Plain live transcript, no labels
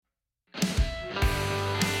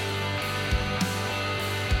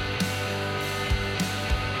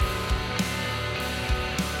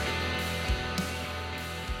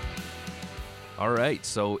All right,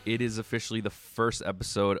 so it is officially the first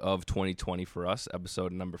episode of 2020 for us,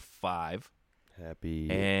 episode number 5. Happy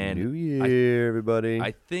And New Year, everybody.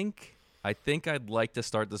 I think I'd like to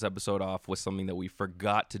start this episode off with something that we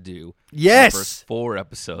forgot to do. Yes! In the first 4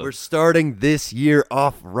 episodes. We're starting this year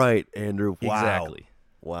off right, Andrew. Wow. Exactly.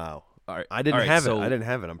 Wow. All right. I didn't all right, have so it. I didn't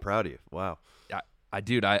have it. I'm proud of you. Wow.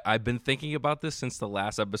 I've been thinking about this since the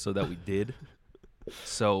last episode that we did.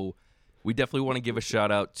 So we definitely want to give a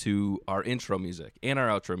shout out to our intro music and our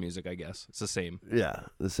outro music, I guess. It's the same. Yeah,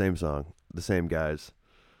 the same song. The same guys.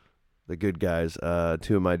 The good guys.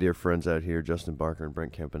 2 of my dear friends out here, Justin Barker and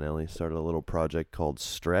Brent Campanelli, started a little project called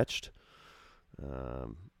Stretched.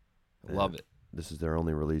 Love it. This is their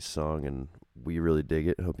only release song, and we really dig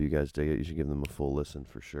it. Hope you guys dig it. You should give them a full listen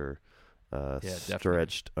for sure.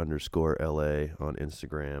 Stretched_LA on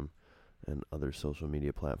Instagram and other social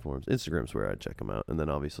media platforms. Instagram's where I check them out, and then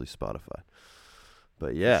obviously Spotify.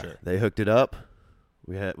 But yeah, Sure. They hooked it up.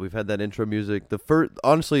 We've had that intro music.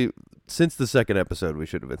 Honestly, since the second episode, we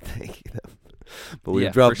should have been thanking them, but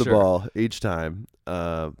we've dropped the ball each time.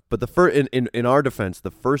 But in our defense,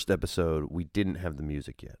 the first episode we didn't have the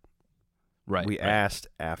music yet. Right. We asked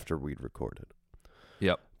after we'd recorded.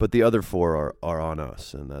 Yep. But the other 4 are on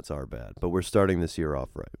us, and that's our bad. But we're starting this year off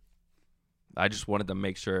right. I just wanted to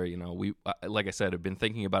make sure, we like I said, I've been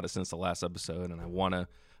thinking about it since the last episode, and I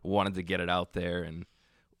wanted to get it out there, and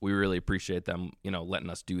we really appreciate them, letting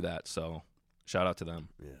us do that. So shout out to them.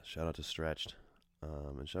 Yeah, shout out to Stretched,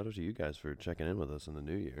 and shout out to you guys for checking in with us in the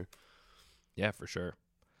new year. Yeah, for sure.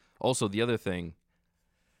 Also, the other thing,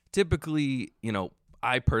 typically,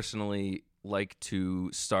 I personally like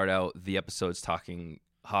to start out the episodes talking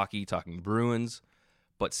hockey, talking Bruins.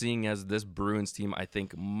 But seeing as this Bruins team, I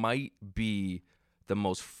think, might be the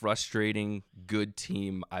most frustrating good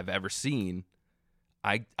team I've ever seen,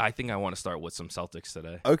 I think I want to start with some Celtics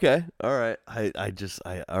today. Okay, all right. I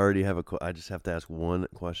already have I just have to ask one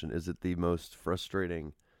question. Is it the most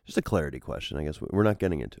frustrating? Just a clarity question. I guess we're not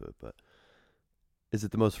getting into it, but is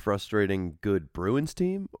it the most frustrating good Bruins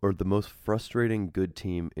team or the most frustrating good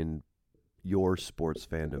team in your sports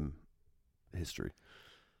fandom history?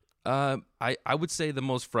 I would say the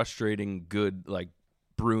most frustrating good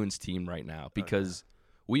Bruins team right now, because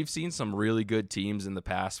we've seen some really good teams in the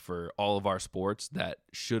past for all of our sports that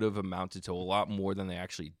should have amounted to a lot more than they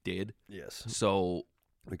actually did. Yes. So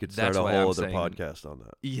we could start a whole other podcast on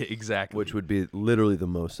that. Yeah, exactly. Which would be literally the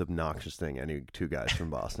most obnoxious thing any 2 guys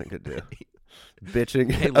from Boston could do.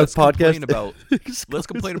 Bitching. Hey, let's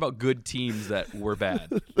complain about good teams that were bad.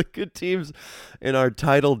 The good teams in our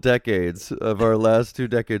title decades of our last 2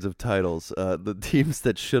 decades of titles. The teams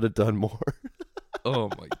that should have done more. Oh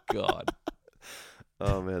my God.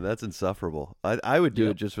 Oh man, that's insufferable. I would do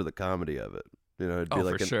it just for the comedy of it. It'd be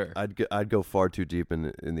for sure. I'd go far too deep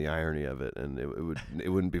in the irony of it, and it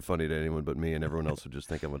wouldn't be funny to anyone but me, and everyone else would just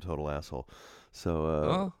think I'm a total asshole.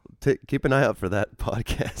 So keep an eye out for that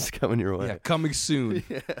podcast coming your way. Yeah, coming soon.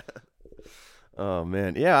 Yeah. Oh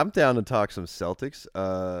man, yeah, I'm down to talk some Celtics.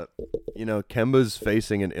 Kemba's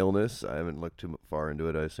facing an illness. I haven't looked too far into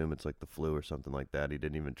it. I assume it's like the flu or something like that. He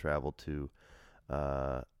didn't even travel to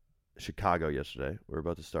Chicago yesterday. We're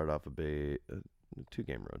about to start off a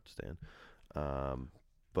 2-game road stand. Yeah,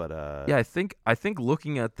 I think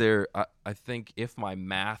looking at I think if my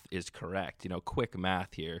math is correct, quick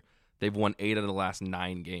math here, they've won 8 of the last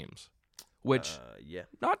 9 games, which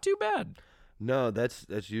not too bad. No, that's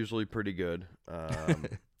usually pretty good.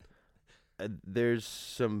 There's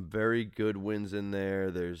some very good wins in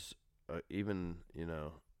there. There's even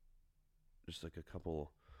just like a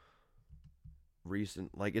couple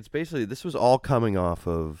recent, it's basically this was all coming off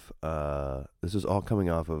of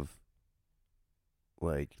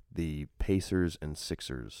the Pacers and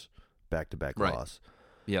Sixers back-to-back loss.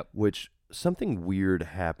 Yep. Which something weird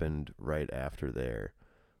happened right after there,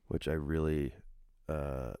 which I really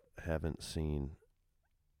haven't seen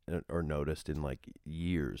or noticed in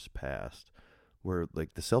years past, where the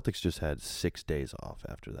Celtics just had 6 days off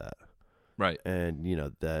after that. Right. And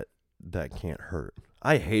that can't hurt.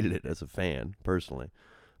 I hated it as a fan personally.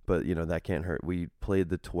 But, that can't hurt. We played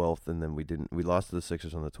the 12th, and then we lost to the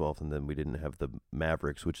Sixers on the 12th, and then we didn't have the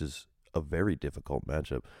Mavericks, which is a very difficult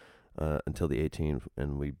matchup, until the 18th,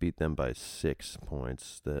 and we beat them by 6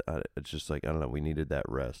 points. It's just I don't know, we needed that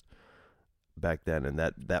rest back then, and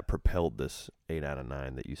that propelled this 8 out of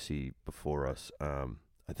 9 that you see before us. I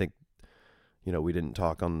think, we didn't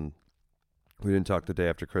talk the day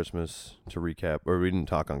after Christmas to recap, or we didn't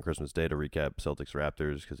talk on Christmas Day to recap Celtics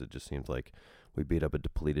Raptors, because it just seemed like we beat up a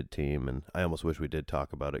depleted team, and I almost wish we did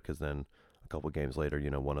talk about it, because then couple games later, you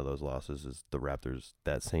know, one of those losses is the Raptors,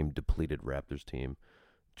 that same depleted Raptors team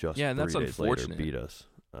just Yeah, and 3 that's days later unfortunate. beat us.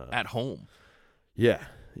 At home. Yeah.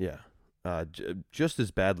 Just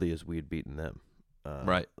as badly as we had beaten them.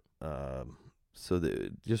 Right. So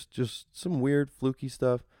just some weird fluky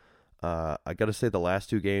stuff. I got to say the last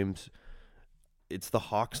 2 games, it's the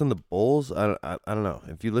Hawks and the Bulls. I don't know.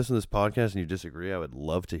 If you listen to this podcast and you disagree, I would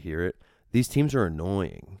love to hear it. These teams are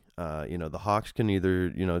annoying. The Hawks can either,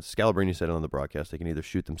 Scalabrini said it on the broadcast, they can either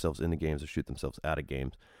shoot themselves into games or shoot themselves out of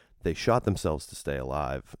games. They shot themselves to stay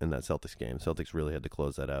alive in that Celtics game. Celtics really had to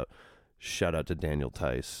close that out. Shout out to Daniel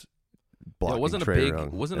Tice. Yeah, it wasn't a big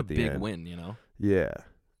end. win, Yeah.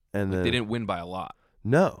 And then they didn't win by a lot.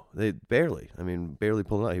 No, they barely. Barely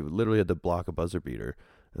pulled it out. He literally had to block a buzzer beater.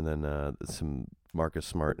 And then some Marcus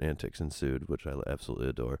Smart antics ensued, which I absolutely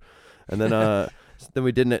adore. And then then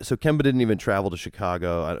we didn't. So Kemba didn't even travel to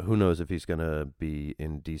Chicago. Who knows if he's going to be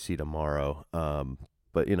in D.C. tomorrow.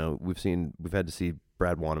 But, we've had to see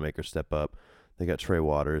Brad Wanamaker step up. They got Trey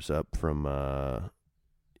Waters up from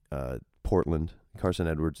Portland. Carson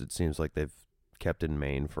Edwards, it seems like they've kept in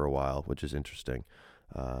Maine for a while, which is interesting.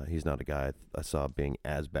 He's not a guy I saw being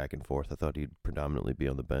as back and forth. I thought he'd predominantly be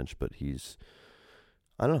on the bench, but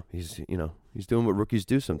I don't know. He's doing what rookies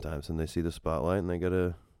do sometimes, and they see the spotlight and they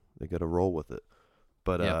gotta roll with it.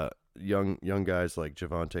 But young guys like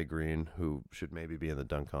Javonte Green, who should maybe be in the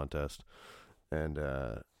dunk contest, and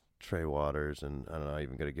Trey Waters, and I don't know. I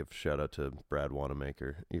even got to give a shout out to Brad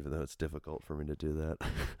Wanamaker, even though it's difficult for me to do that.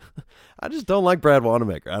 I just don't like Brad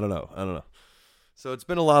Wanamaker. I don't know. So it's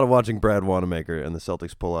been a lot of watching Brad Wanamaker and the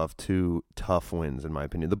Celtics pull off 2 tough wins, in my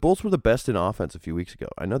opinion. The Bulls were the best in offense a few weeks ago.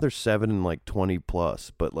 I know they're 7 and 20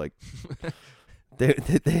 plus, but they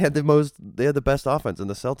had the best offense, and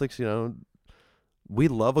the Celtics, we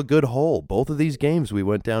love a good hole. Both of these games, we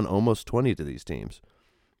went down almost 20 to these teams,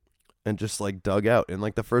 and just dug out. In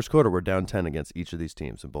the first quarter, we're down 10 against each of these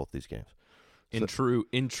teams in both these games. In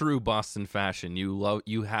true Boston fashion,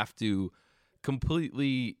 you have to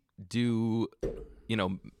completely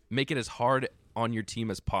make it as hard on your team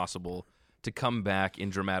as possible to come back in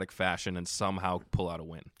dramatic fashion and somehow pull out a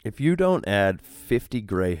win. If you don't add 50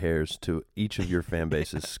 gray hairs to each of your fan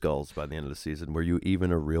base's skulls by the end of the season, were you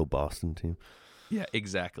even a real Boston team? Yeah,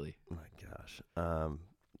 exactly. Oh my gosh.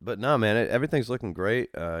 But no, man, everything's looking great.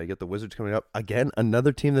 You got the Wizards coming up. Again,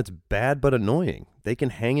 another team that's bad but annoying. They can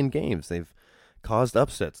hang in games. They've caused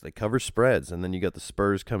upsets. They cover spreads. And then you got the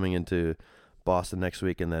Spurs coming into Boston next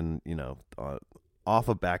week, and then off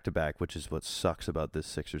a back-to-back, which is what sucks about this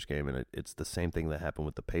Sixers game, and it's the same thing that happened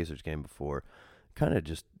with the Pacers game before. Kind of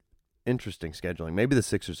just interesting scheduling. Maybe the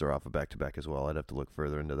Sixers are off a back-to-back as well. I'd have to look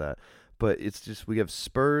further into that. But it's just, we have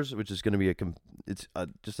Spurs, which is going to be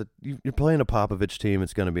you're playing a Popovich team.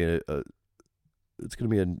 It's going to be an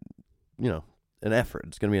effort.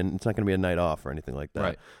 It's not going to be a night off or anything like that.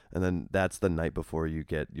 Right. And then that's the night before you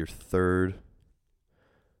get your third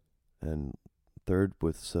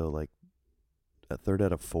with a third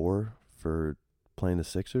out of 4 for playing the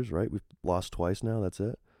Sixers, right? We've lost twice now. That's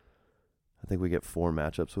it. I think we get 4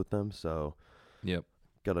 matchups with them. So, yep.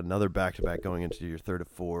 Got another back-to-back going into your third of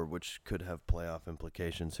 4, which could have playoff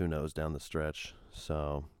implications. Who knows down the stretch?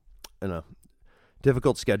 So,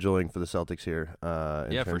 difficult scheduling for the Celtics here.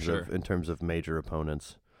 For sure. In terms of major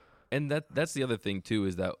opponents. And that's the other thing too,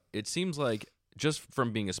 is that it seems like, just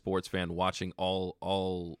from being a sports fan, watching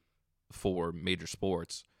all 4 major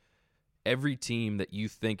sports, every team that you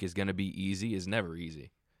think is going to be easy is never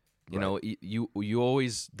easy.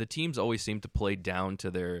 The teams always seem to play down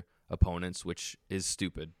to their opponents, which is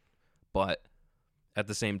stupid. But at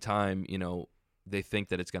the same time, they think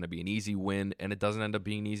that it's going to be an easy win, and it doesn't end up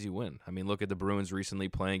being an easy win. I mean, look at the Bruins recently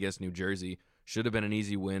playing against New Jersey. Should have been an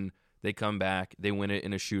easy win. They come back, they win it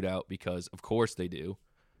in a shootout because, of course, they do.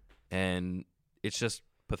 And it's just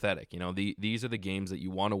pathetic. These are the games that you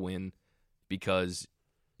want to win because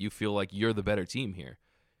you feel like you're the better team here.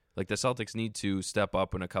 Like, the Celtics need to step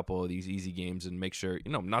up in a couple of these easy games and make sure,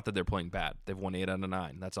 not that they're playing bad. They've won 8 out of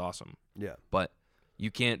 9. That's awesome. Yeah. But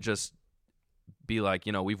you can't just be like,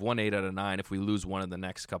 we've won 8 out of 9. If we lose one of the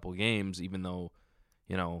next couple games, even though,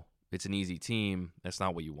 it's an easy team, that's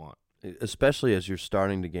not what you want. Especially as you're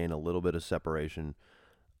starting to gain a little bit of separation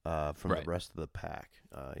from Right. the rest of the pack.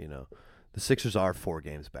 The Sixers are 4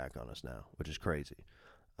 games back on us now, which is crazy.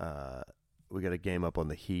 We got a game up on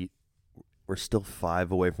the Heat. We're still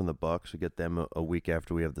 5 away from the Bucks. We get them a week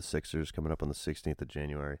after we have the Sixers coming up on the 16th of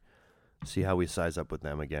January. See how we size up with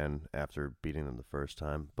them again after beating them the first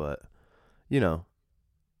time. But,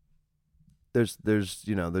 there's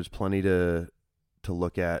plenty to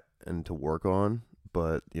look at and to work on.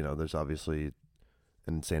 But, there's obviously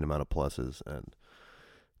an insane amount of pluses. And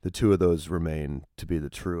the two of those remain to be the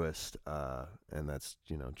truest, and that's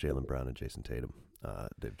Jaylen Brown and Jason Tatum.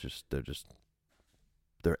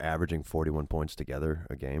 They're averaging 41 points together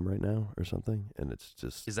a game right now or something, and it's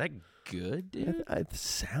just. Is that good, dude? It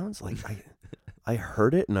sounds like I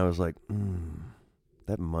heard it and I was like,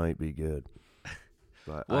 that might be good.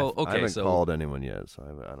 But well, I haven't so called anyone yet, so I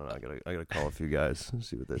don't know. I gotta call a few guys and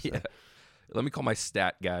see what they say. yeah. Let me call my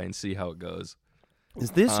stat guy and see how it goes. Is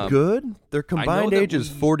this good? Their combined age is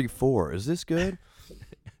 44. Is this good?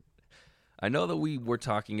 I know that we were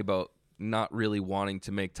talking about not really wanting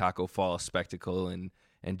to make Taco Fall a spectacle and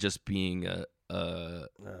just being a draw.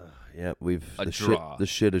 The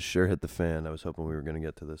shit has sure hit the fan. I was hoping we were gonna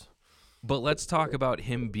get to this. But let's talk about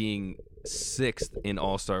him being 6th in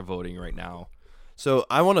All-Star voting right now. So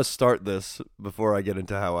I want to start this before I get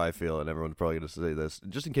into how I feel, and everyone's probably going to say this,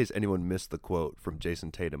 just in case anyone missed the quote from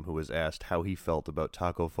Jason Tatum, who was asked how he felt about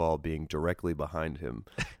Taco Fall being directly behind him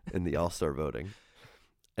in the All-Star voting.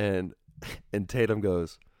 And Tatum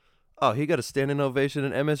goes, "Oh, he got a standing ovation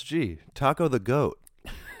in MSG. Taco the GOAT."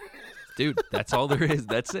 Dude, that's all there is.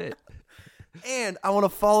 That's it. And I want to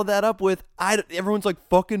follow that up with, everyone's like,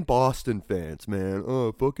 fucking Boston fans, man.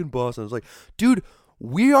 Oh, fucking Boston. I was like, dude,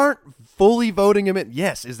 we aren't fully voting him in.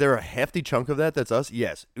 Yes, is there a hefty chunk of that that's us?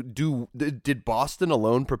 Yes. Did Boston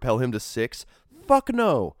alone propel him to 6? Fuck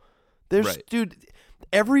no. Right. Dude,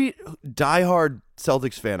 every diehard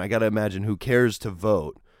Celtics fan, I got to imagine, who cares to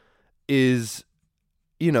vote is,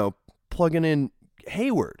 plugging in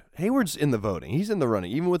Hayward. Hayward's in the voting. He's in the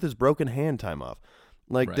running, even with his broken hand time off.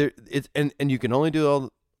 Like right. And you can only do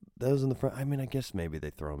all those in the front. I mean, I guess maybe they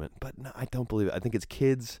throw him in, but no, I don't believe it. I think it's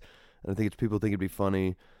kids, and I think it's people think it'd be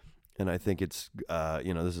funny, and I think it's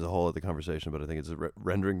this is a whole other conversation, but I think it's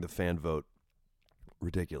rendering the fan vote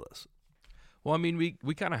ridiculous. Well, I mean, we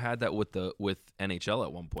kind of had that with NHL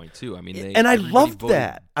at one point too. I mean, I loved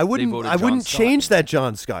that. I wouldn't change that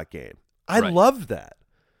John Scott game. I loved that.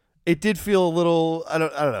 It did feel a little. I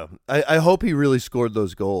don't know. I hope he really scored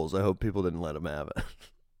those goals. I hope people didn't let him have it.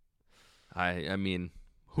 I mean,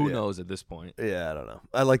 who knows at this point? Yeah, I don't know.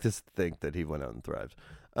 I like to think that he went out and thrived.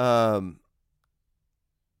 But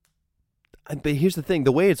here's the thing: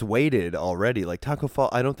 the way it's weighted already, like Taco Fall,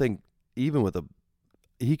 I don't think even with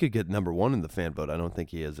he could get number 1 in the fan vote. I don't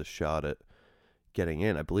think he has a shot at getting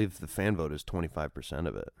in. I believe the fan vote is 25%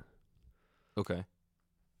 of it. Okay.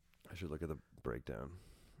 I should look at the breakdown.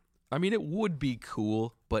 I mean, it would be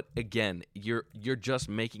cool, but again, you're just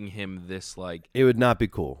making him this like. It would not be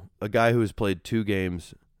cool. A guy who has played 2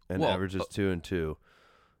 games and averages 2 and 2.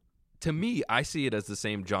 To me, I see it as the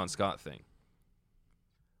same John Scott thing,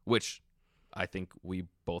 which I think we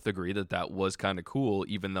both agree that was kind of cool,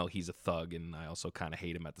 even though he's a thug, and I also kind of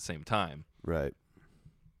hate him at the same time. Right.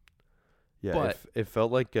 Yeah, but it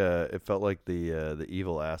felt like the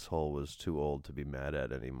evil asshole was too old to be mad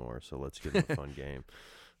at anymore. So let's give him a fun game.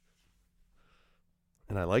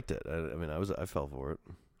 And I liked it. I mean, I fell for it.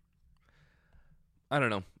 I don't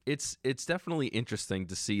know. It's definitely interesting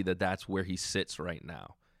to see that that's where he sits right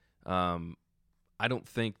now. I don't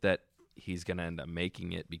think that he's going to end up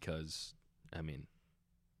making it because, I mean,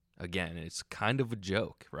 again, it's kind of a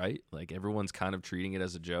joke, right? Like everyone's kind of treating it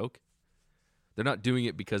as a joke. They're not doing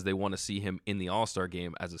it because they want to see him in the All-Star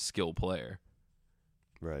game as a skill player.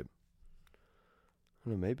 Right. I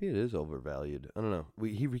don't know, maybe it is overvalued. I don't know.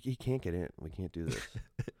 He can't get in. We can't do this.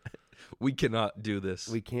 We cannot do this.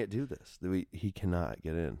 We can't do this. He cannot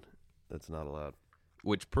get in. That's not allowed.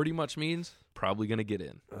 Which pretty much means probably going to get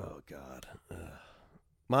in. Oh, God.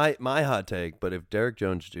 My hot take, but if Derek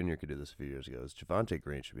Jones Jr. could do this a few years ago, is Javonte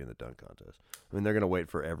Green should be in the dunk contest. I mean, they're going to wait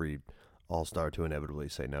for every All-Star to inevitably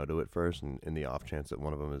say no to it first, and in the off chance that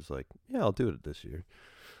one of them is like, yeah, I'll do it this year.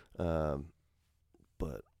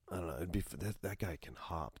 But I don't know. It'd be that guy can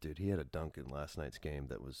hop, dude. He had a dunk in last night's game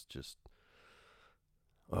that was just,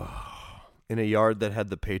 in a yard that had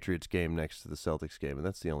the Patriots game next to the Celtics game, and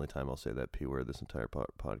that's the only time I'll say that P word this entire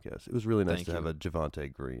podcast. It was really nice to have a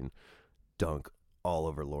Javonte Green dunk all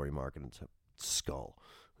over Lauri Markkanen's skull.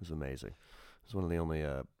 It was amazing. It was one of the only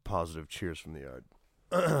positive cheers from the yard.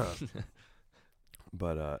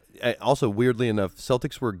 But also, weirdly enough,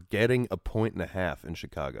 Celtics were getting 1.5 in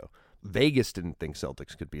Chicago. Vegas didn't think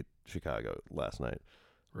Celtics could beat Chicago last night.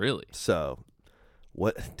 Really? So,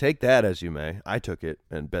 take that as you may. I took it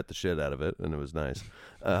and bet the shit out of it, and it was nice.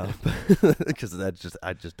 Because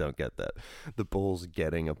I just don't get that. The Bulls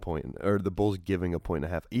getting a point, or the Bulls giving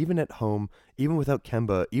 1.5, even at home, even without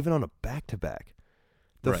Kemba, even on a back-to-back.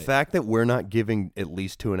 The fact that we're not giving at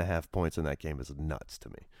least 2.5 points in that game is nuts to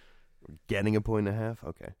me. Getting 1.5,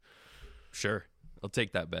 okay. Sure. I'll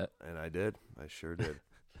take that bet. And I did. I sure did.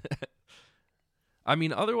 I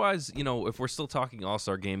mean, otherwise, if we're still talking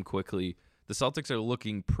All-Star game quickly, the Celtics are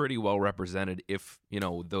looking pretty well represented if,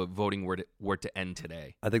 the voting were to end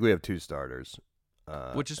today, I think we have 2 starters.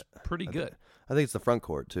 which is pretty good. I think it's the front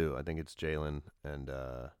court, too. I think it's Jalen and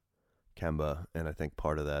Kemba, and I think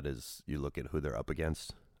part of that is you look at who they're up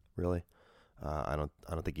against, really. I don't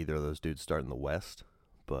think either of those dudes start in the West,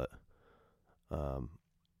 but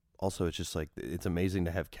also it's just like it's amazing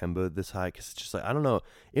to have Kemba this high because it's just like I don't know.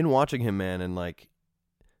 In watching him, man, and like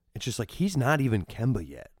it's just like he's not even Kemba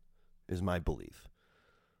yet, is my belief.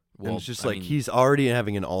 Well, and it's just he's already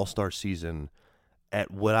having an all-star season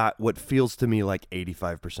at what feels to me like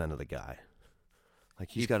 85% of the guy.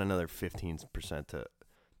 Like he's got another 15%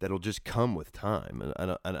 that'll just come with time,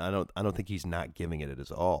 and I don't think he's not giving it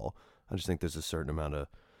his all. I just think there's a certain amount of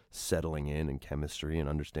settling in and chemistry and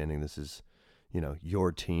understanding this is,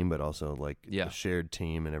 your team, but also like a shared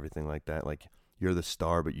team and everything like that. Like you're the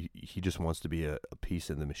star, but he just wants to be a piece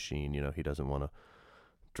in the machine. He doesn't want to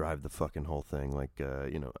drive the fucking whole thing. Like,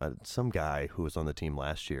 some guy who was on the team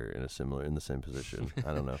last year in the same position.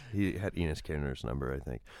 I don't know. He had Enes Kanter's number, I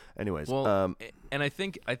think. Anyways, well, and I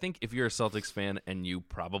think if you're a Celtics fan, and you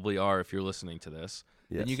probably are if you're listening to this,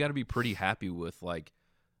 then you got to be pretty happy with like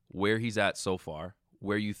where he's at so far,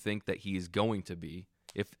 where you think that he is going to be.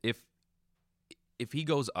 If he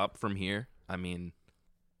goes up from here, I mean,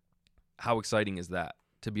 how exciting is that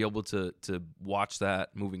to be able to watch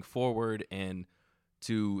that moving forward and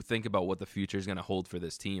to think about what the future is going to hold for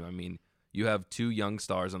this team. I mean, you have 2 young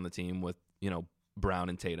stars on the team with, Brown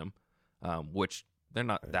and Tatum, which they're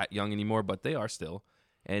not that young anymore, but they are still.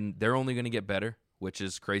 And they're only going to get better, which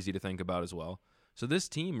is crazy to think about as well. So this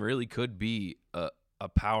team really could be a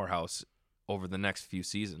powerhouse over the next few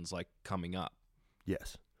seasons, like coming up.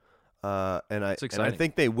 Yes. And I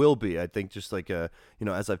think they will be. I think just like,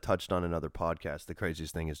 as I've touched on in other podcasts, the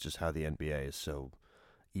craziest thing is just how the NBA is so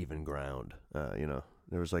even ground.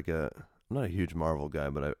 There was like I'm not a huge Marvel guy,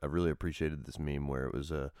 but I really appreciated this meme where it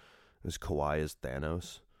was Kawhi as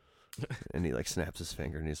Thanos, and he like snaps his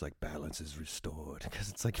finger and he's like balance is restored, because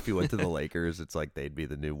it's like if he went to the Lakers, it's like they'd be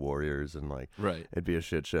the new Warriors and like it'd be a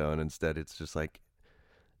shit show, and instead it's just like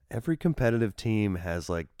every competitive team has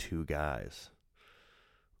like 2 guys,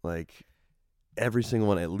 like every single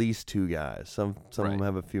one, at least 2 guys. Some of them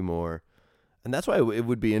have a few more, and that's why it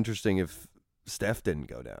would be interesting if Steph didn't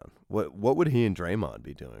go down. What would he and Draymond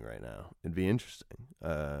be doing right now? It'd be interesting.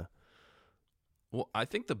 Well, I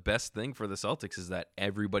think the best thing for the Celtics is that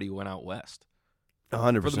everybody went out west.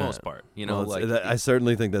 100%. For the most part. I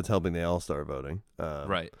certainly think that's helping the All-Star voting.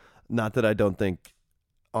 Right. Not that I don't think,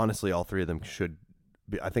 honestly, all 3 of them should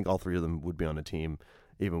be. I think all 3 of them would be on a team,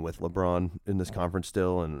 even with LeBron in this conference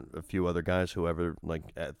still, and a few other guys, whoever, like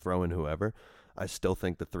throw in whoever. I still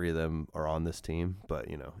think the 3 of them are on this team, but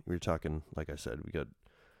we're talking, like I said, we got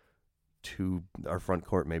 2, our front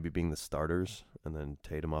court maybe being the starters, and then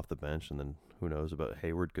Tatum off the bench, and then who knows about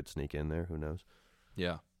Hayward could sneak in there. Who knows?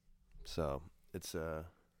 Yeah. So it's I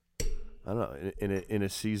don't know, in a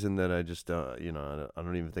season that I just I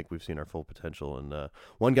don't even think we've seen our full potential. And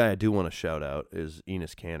one guy I do want to shout out is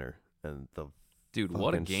Enes Kanter, and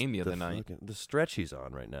what a game the other night. The stretch he's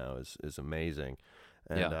on right now is amazing.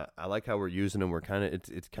 And I like how we're using him. We're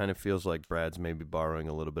it kind of feels like Brad's maybe borrowing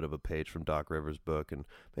a little bit of a page from Doc Rivers' book, and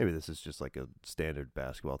maybe this is just like a standard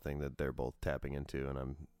basketball thing that they're both tapping into, and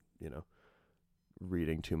I'm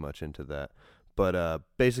reading too much into that. But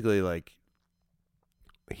basically, like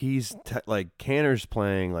he's like Kanter's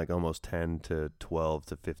playing like almost 10 to 12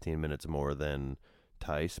 to 15 minutes more than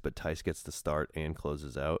Tice, but Tice gets the start and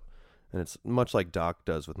closes out, and it's much like Doc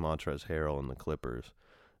does with Montrezl Harrell and the Clippers.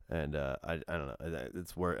 And I don't know.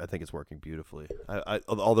 I think it's working beautifully.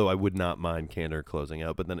 Although I would not mind Kanter closing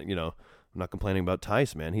out, but then I'm not complaining about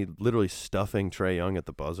Tice, man. He literally stuffing Trae Young at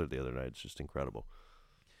the buzzer the other night. It's just incredible.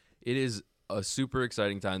 It is a super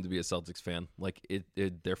exciting time to be a Celtics fan. Like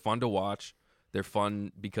they're fun to watch. They're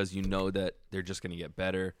fun because that they're just going to get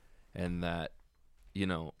better, and that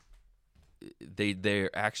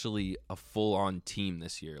they're actually a full on team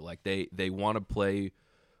this year. Like they want to play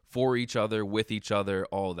for each other, with each other,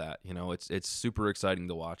 all that. It's super exciting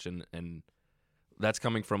to watch, and that's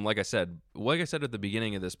coming from, like I said at the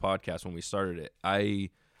beginning of this podcast when we started it, I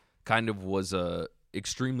kind of was a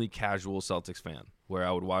extremely casual Celtics fan, where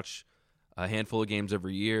I would watch a handful of games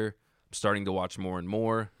every year. I'm starting to watch more and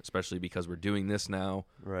more, especially because we're doing this now.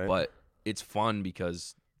 Right. But it's fun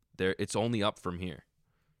because it's only up from here.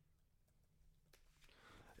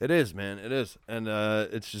 It is, man. It is, and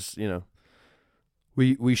it's just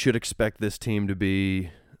We should expect this team to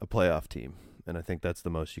be a playoff team, and I think that's the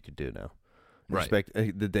most you could do now. Right.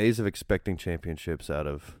 The days of expecting championships out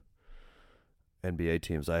of NBA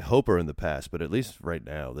teams I hope are in the past, but at least right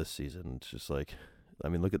now this season, it's just like, I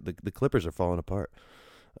mean, look at the Clippers are falling apart.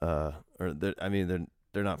 They're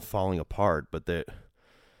not falling apart, but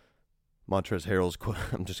Montrezl Harrell's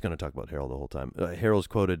I'm just going to talk about Harrell the whole time. Harrell's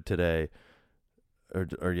quoted today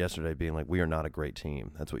or yesterday being like, "We are not a great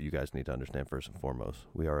team. That's what you guys need to understand first and foremost.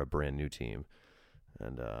 We are a brand new team."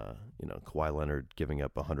 And Kawhi Leonard giving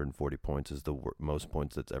up 140 points is the most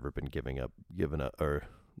points that's ever been given up, or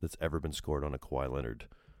that's ever been scored on a Kawhi Leonard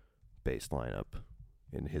based lineup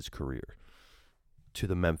in his career to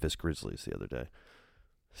the Memphis Grizzlies the other day.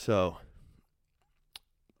 So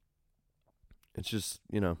it's just,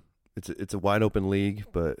 it's a wide open league,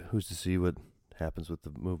 but who's to see what happens with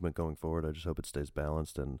the movement going forward? I just hope it stays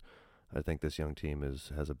balanced, and I think this young team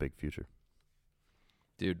has a big future.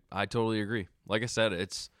 Dude, I totally agree. Like I said,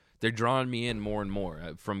 they're drawing me in more and more.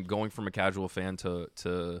 From going from a casual fan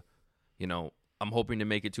to I'm hoping to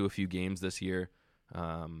make it to a few games this year,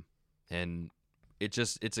 and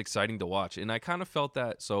it's exciting to watch. And I kind of felt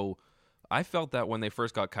that. So I felt that when they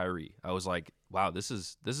first got Kyrie, I was like, wow, this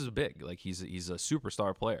is big. Like he's a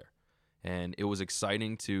superstar player, and it was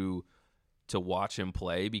exciting to watch him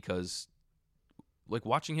play because, like,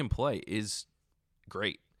 watching him play is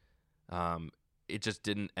great. It just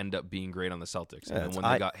didn't end up being great on the Celtics. Yeah, and then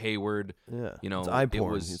when they got Hayward, it's eye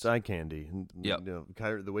porn. It's eye candy. Yeah,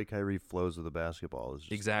 the way Kyrie flows with the basketball is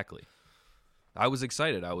just... Exactly. I was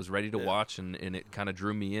excited. I was ready to watch, and it kind of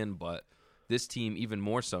drew me in. But this team, even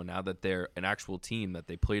more so now that they're an actual team, that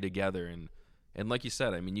they play together. And like you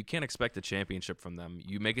said, I mean, you can't expect a championship from them.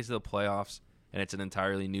 You make it to the playoffs, and it's an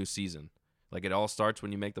entirely new season. Like, it all starts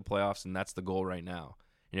when you make the playoffs, and that's the goal right now.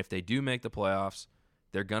 And if they do make the playoffs,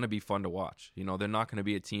 they're going to be fun to watch. They're not going to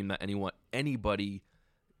be a team that anybody,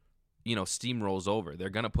 steamrolls over. They're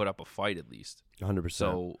going to put up a fight at least. 100%.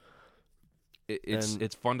 So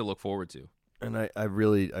it's fun to look forward to. And I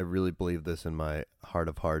really believe this in my heart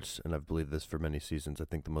of hearts, and I've believed this for many seasons. I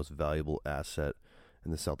think the most valuable asset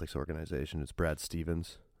in the Celtics organization is Brad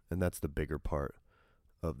Stevens, and that's the bigger part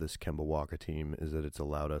of this Kemba Walker team, is that it's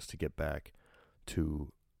allowed us to get back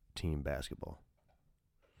to team basketball.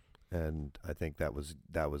 And I think that was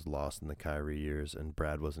lost in the Kyrie years, and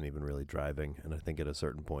Brad wasn't even really driving. And I think at a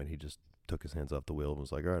certain point he just took his hands off the wheel and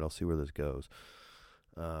was like, all right, I'll see where this goes.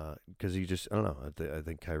 Because he just, I don't know, I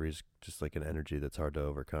think Kyrie's just like an energy that's hard to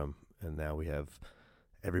overcome. And now we have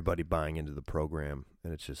everybody buying into the program,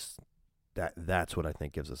 and it's just that's what I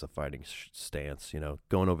think gives us a fighting stance.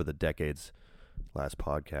 Going over the decades, last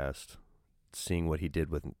podcast, seeing what he did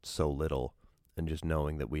with so little, and just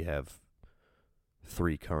knowing that we have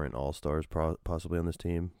 3 current All-Stars possibly on this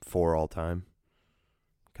team, 4 all-time.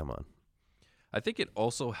 Come on. I think it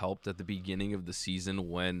also helped at the beginning of the season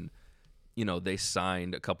when, they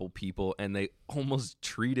signed a couple people and they almost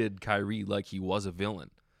treated Kyrie like he was a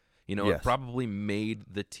villain. Yes. It probably made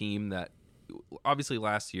the team that, obviously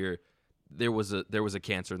last year, there was a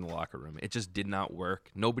cancer in the locker room. It just did not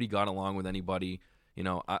work. Nobody got along with anybody.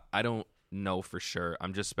 I don't know for sure.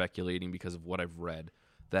 I'm just speculating because of what I've read,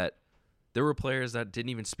 that there were players that didn't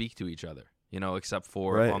even speak to each other, except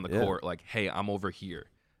for on the court, like, hey, I'm over here.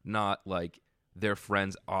 Not like they're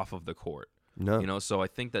friends off of the court. No. So I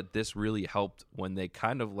think that this really helped when they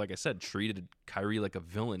kind of, like I said, treated Kyrie like a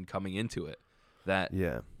villain coming into it. That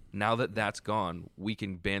now that that's gone, we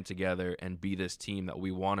can band together and be this team that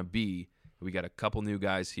we want to be. We got a couple new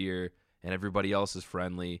guys here, and everybody else is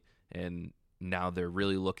friendly, and now they're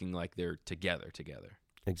really looking like they're together.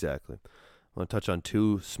 Exactly. I want to touch on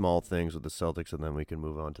 2 small things with the Celtics, and then we can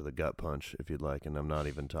move on to the gut punch if you'd like. And I'm not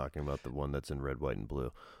even talking about the one that's in red, white, and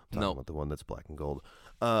blue. I'm talking about the one that's black and gold.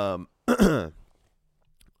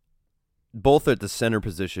 Both at the center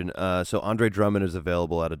position. So Andre Drummond is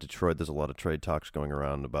available out of Detroit. There's a lot of trade talks going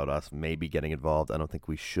around about us maybe getting involved. I don't think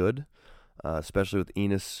we should, especially with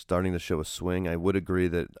Enes starting to show a swing. I would agree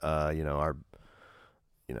that our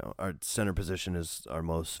center position is our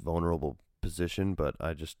most vulnerable position, but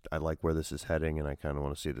I like where this is heading, and I kind of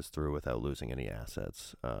want to see this through without losing any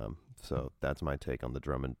assets. So that's my take on the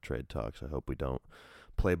Drummond trade talks. I hope we don't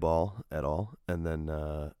play ball at all. And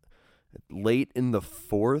then late in the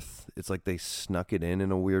 4th, it's like they snuck it in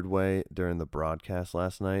a weird way during the broadcast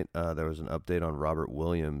last night. There was an update on Robert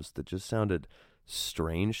Williams that just sounded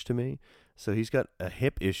strange to me. So he's got a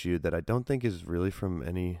hip issue that I don't think is really from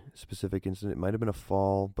any specific incident. It might have been a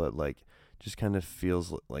fall, but just kind of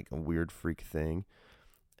feels like a weird freak thing.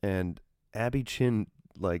 And Abby Chin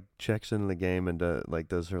checks in the game and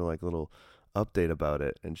does her little update about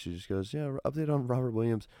it, and she just goes, yeah, update on Robert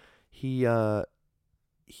Williams. He's going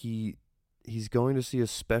to see a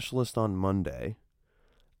specialist on Monday,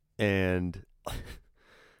 and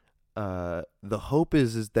The hope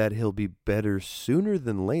is that he'll be better sooner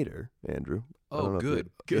than later, Andrew. I don't Oh, know if good,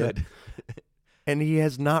 you- yeah. good. And he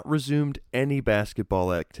has not resumed any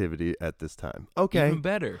basketball activity at this time. Okay. Even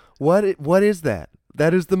better. What is that?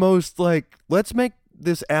 That is the most, like, let's make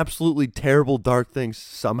this absolutely terrible dark thing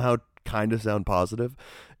somehow kind of sound positive.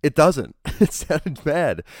 It doesn't. It sounded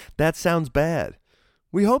bad. That sounds bad.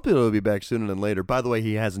 We hope it'll be back sooner than later. By the way,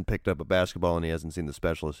 he hasn't picked up a basketball and he hasn't seen the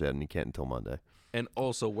specialist yet, and he can't until Monday. And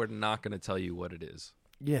also, we're not going to tell you what it is.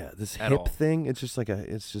 Yeah, this At hip all. thing, it's just like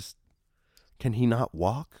can he not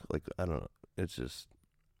walk? Like, I don't know. It's just,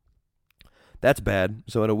 that's bad.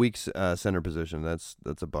 So at a weak center position, that's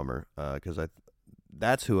a bummer because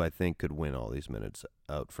that's who I think could win all these minutes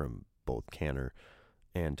out from both Canner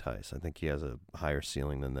and Tice. I think he has a higher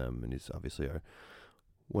ceiling than them, and he's obviously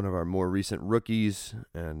one of our more recent rookies.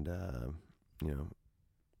 And I don't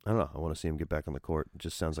know. I want to see him get back on the court. It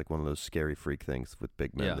just sounds like one of those scary freak things with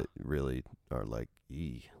big men Yeah. that really are like,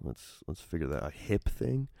 let's figure that a hip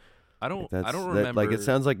thing. I don't That, remember. like, it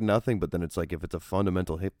sounds like nothing, but then it's like if it's a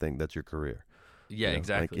fundamental hip thing, that's your career. Yeah, You know?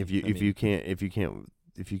 exactly. Like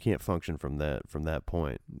if you can't function from that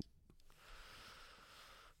point,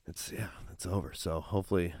 it's over. So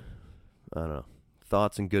hopefully, I don't know.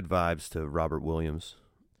 Thoughts and good vibes to Robert Williams.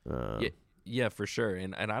 Yeah, for sure.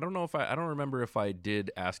 And I don't know if I don't remember if I did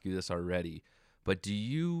ask you this already, but do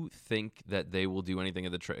you think that they will do anything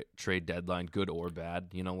at the trade deadline, good or bad?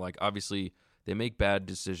 You know, like obviously they make bad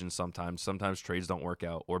decisions sometimes. Sometimes trades don't work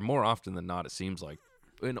out, or more often than not, it seems like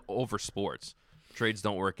over sports, trades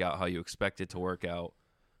don't work out how you expect it to work out.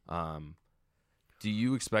 Do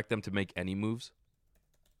you expect them to make any moves?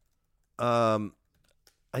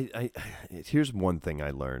 I here's one thing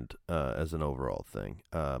I learned as an overall thing,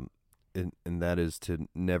 and that is to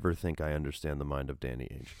never think I understand the mind of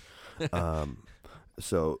Danny Ainge.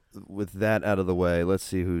 So with that out of the way, let's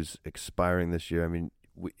see who's expiring this year. I mean,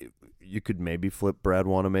 you could maybe flip Brad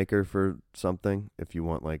Wanamaker for something if you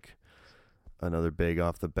want like another big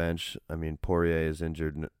off the bench. I mean, Poirier is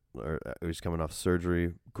injured, or he's coming off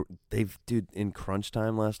surgery. Dude, in crunch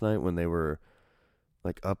time last night when they were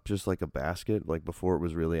like up just like a basket, like before it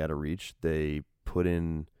was really out of reach, they put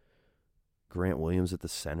in Grant Williams at the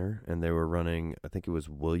center, and they were running, I think it was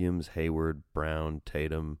Williams, Hayward, Brown,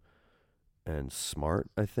 Tatum, and Smart,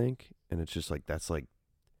 I think. And it's just like, that's like,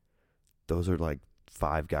 those are like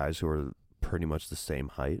 5 guys who are pretty much the same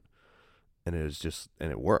height. And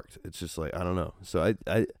it worked. It's just like, I don't know. So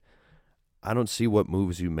I don't see what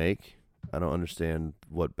moves you make. I don't understand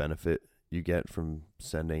what benefit you get from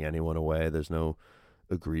sending anyone away. There's no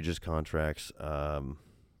egregious contracts.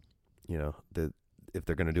 If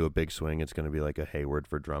they're going to do a big swing, it's going to be like a Hayward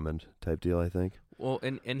for Drummond type deal, I think. Well,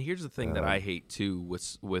 and here's the thing that I hate too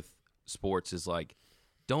with sports is like,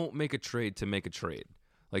 don't make a trade to make a trade.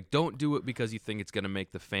 Like, don't do it because you think it's going to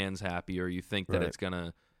make the fans happy or you think that Right. it's going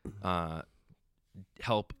to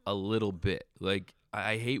help a little bit. Like,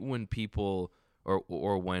 I hate when people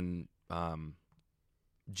or when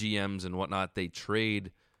GMs and whatnot, they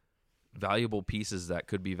trade valuable pieces that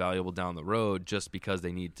could be valuable down the road just because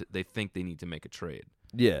they think they need to make a trade.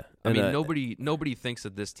 Yeah. I mean, nobody thinks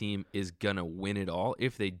that this team is gonna win it all.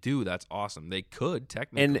 If they do, that's awesome. They could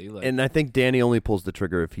technically. And I think Danny only pulls the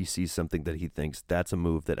trigger if he sees something that he thinks that's a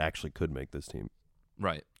move that actually could make this team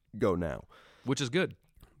right, go now. which is good.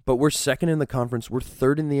 But we're second in the conference. We're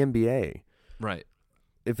third in the NBA. Right,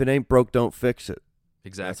 If it ain't broke, don't fix it.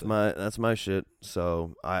 exactly. That's my shit.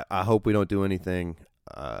 So I hope we don't do anything.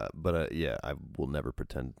 But yeah, I will never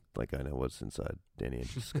pretend like I know what's inside Danny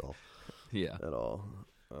Ainge's skull Yeah. at all.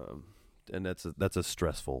 And that's a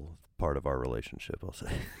stressful part of our relationship, I'll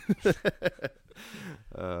say.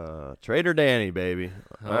 Trader Danny, baby.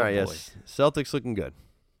 Oh, All right, boy. yes. Celtics looking good.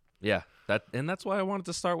 Yeah. That's why I wanted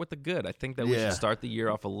to start with the good. I think that we Yeah. should start the year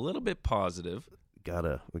off a little bit positive,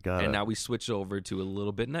 We gotta. and now we switch over to a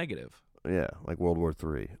little bit negative. Yeah, like World War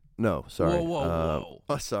III. No, sorry. Whoa, whoa, whoa.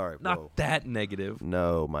 Oh, sorry. Not whoa. that negative.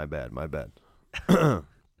 No, my bad.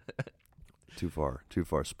 Too far.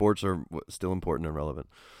 Sports are still important and relevant.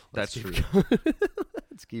 That's true.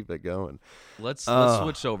 Let's keep it going. Let's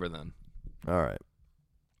switch over then. All right.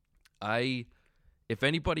 If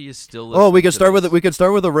anybody is still Oh, we listening could to start with this- we could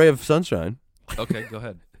start with a ray of sunshine. Okay, go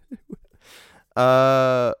ahead.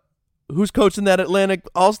 Who's coaching that Atlantic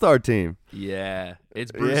All-Star team? Yeah,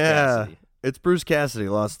 it's Bruce Yeah. Cassidy. It's Bruce Cassidy.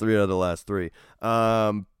 Lost 3 out of the last 3.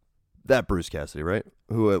 That Bruce Cassidy, right?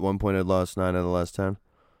 Who at one point had lost 9 out of the last 10.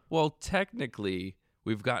 Well, technically,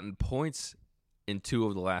 we've gotten points in 2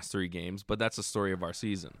 of the last 3 games, but that's the story of our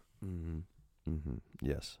season. Mm-hmm.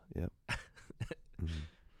 Yes. Yep.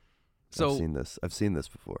 So I've seen this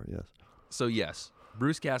before. Yes. So yes,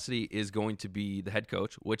 Bruce Cassidy is going to be the head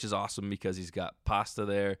coach, which is awesome because he's got Pasta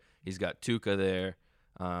there, he's got Tuca there,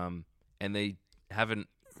 and they haven't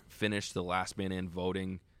finished the last man in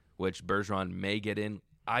voting, which Bergeron may get in.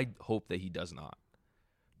 I hope that he does not.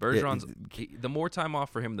 Bergeron's the more time off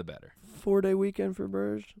for him, the better. 4-day weekend for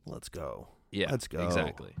Berge. Let's go. Yeah, let's go.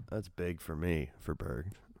 Exactly. That's big for me for Berg.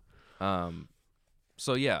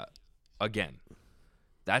 So yeah, again,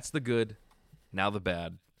 that's the good. Now the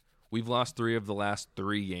bad. We've lost 3 of the last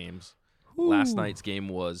 3 games. Ooh. Last night's game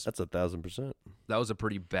was That's 1,000%. that was a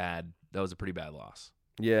pretty bad loss.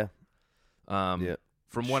 Yeah. Yeah.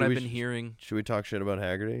 From what I've been hearing, should we talk shit about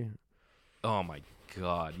Haggerty? oh my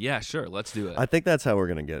god, yeah, sure, let's do it. I think that's how we're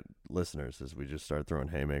gonna get listeners, is we just start throwing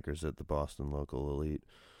haymakers at the Boston local elite.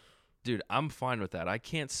 Dude, I'm fine with that. I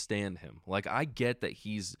can't stand him. Like, I get that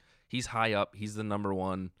he's high up. He's the number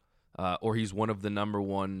one, or he's one of the number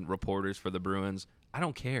one reporters for the Bruins. I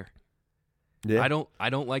don't care. Yeah. I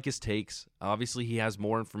don't like his takes. Obviously, he has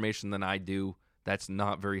more information than I do. That's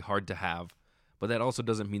not very hard to have. But that also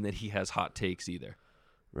doesn't mean that he has hot takes either.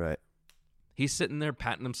 Right. He's sitting there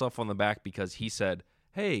patting himself on the back because he said,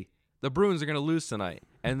 hey, the Bruins are going to lose tonight.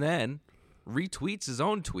 And then retweets his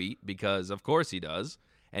own tweet because, of course, he does.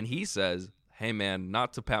 And he says, hey, man,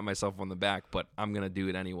 not to pat myself on the back, but I'm going to do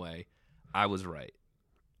it anyway. I was right.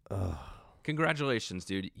 Ugh. Congratulations,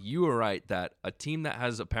 dude. You were right that a team that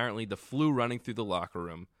has apparently the flu running through the locker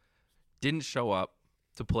room didn't show up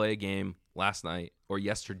to play a game last night, or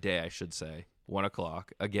yesterday, I should say, 1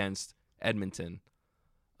 o'clock, against Edmonton.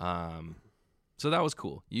 So that was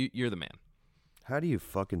cool. You're the man. How do you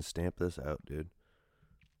fucking stamp this out, dude?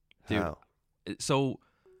 Dude, How? So,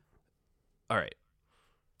 all right.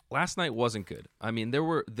 Last night wasn't good. I mean,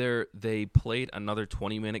 they played another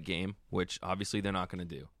 20-minute game, which obviously they're not going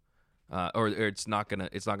to do. Or it's not going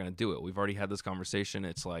to do it. We've already had this conversation.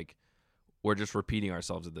 It's like we're just repeating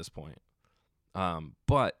ourselves at this point.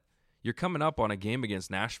 But you're coming up on a game against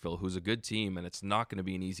Nashville, who's a good team, and it's not going to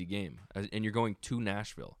be an easy game. And you're going to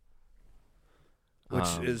Nashville. Which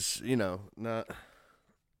is, not.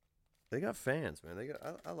 They got fans, man.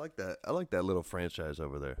 I like that. I like that little franchise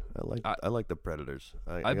over there. I like the Predators.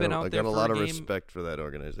 I've been out there I got for a lot a of game. respect for that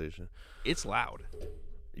organization. It's loud.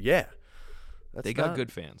 Yeah. They got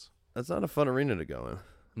good fans. That's not a fun arena to go in.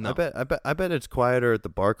 No. I bet it's quieter at the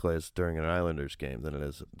Barclays during an Islanders game than it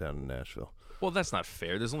is down in Nashville. Well, that's not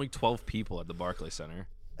fair. There's only 12 people at the Barclays Center.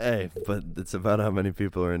 Hey, but it's about how many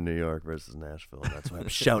people are in New York versus Nashville, and that's why I'm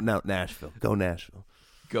shouting out Nashville. Go Nashville.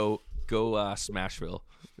 Go Smashville.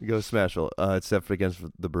 Go Smashville, except for against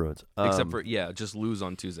the Bruins. Except for, just lose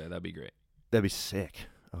on Tuesday. That'd be great. That'd be sick.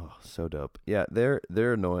 Oh, so dope. Yeah, they're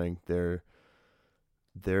annoying. They're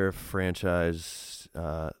franchise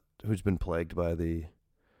who's been plagued by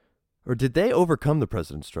or did they overcome the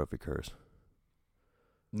President's Trophy curse?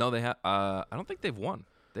 No, they have. I don't think they've won.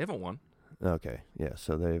 They haven't won. Okay, yeah.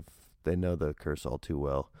 So they know the curse all too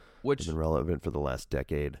well. Which has been relevant for the last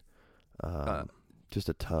decade. Just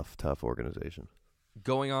a tough organization.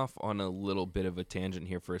 Going off on a little bit of a tangent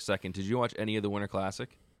here for a second. Did you watch any of the Winter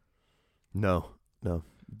Classic? No.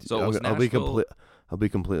 So it was I'll be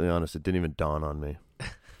completely honest. It didn't even dawn on me.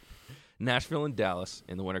 Nashville and Dallas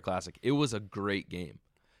in the Winter Classic. It was a great game.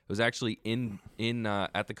 It was actually in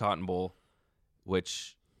at the Cotton Bowl,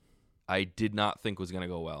 which I did not think was going to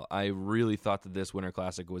go well. I really thought that this Winter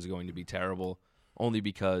Classic was going to be terrible, only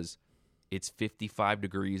because it's 55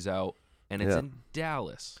 degrees out and it's in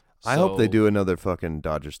Dallas. I hope they do another fucking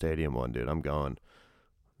Dodger Stadium one, dude. I'm going.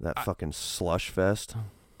 That fucking slush fest.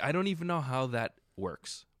 I don't even know how that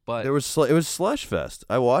works, but it was slush fest.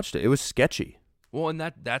 I watched it. It was sketchy. Well, and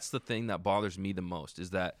that's the thing that bothers me the most is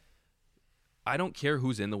that I don't care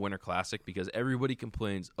who's in the Winter Classic because everybody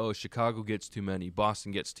complains, oh, Chicago gets too many,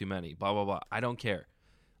 Boston gets too many, blah, blah, blah. I don't care.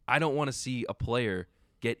 I don't want to see a player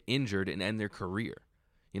get injured and end their career.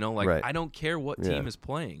 Right. I don't care what team is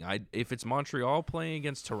playing. If it's Montreal playing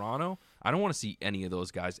against Toronto, I don't want to see any of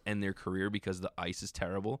those guys end their career because the ice is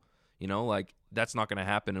terrible. That's not going to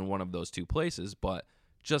happen in one of those two places, but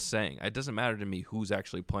just saying, it doesn't matter to me who's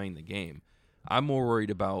actually playing the game. I'm more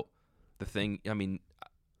worried about the thing. I mean,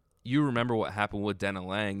 you remember what happened with Dana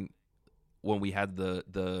Lang when we had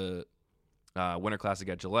the Winter Classic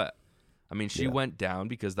at Gillette. I mean, she went down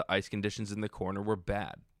because the ice conditions in the corner were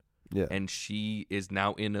bad. Yeah. And she is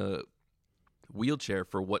now in a wheelchair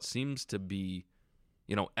for what seems to be,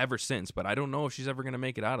 ever since. But I don't know if she's ever going to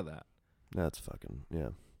make it out of that. That's fucking, yeah.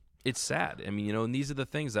 It's sad. I mean, and these are the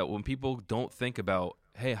things that when people don't think about,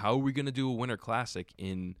 hey, how are we going to do a Winter Classic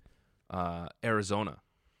in Arizona?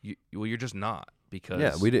 You're just not.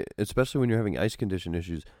 Because we did, especially when you're having ice condition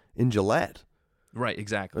issues in Gillette. Right,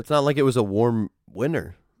 exactly. It's not like it was a warm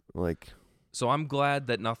winter. Like, So I'm glad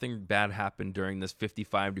that nothing bad happened during this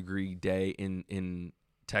 55-degree day in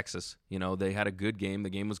Texas. You know, they had a good game. The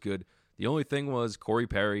game was good. The only thing was Corey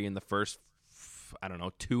Perry in the first,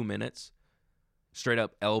 2 minutes, straight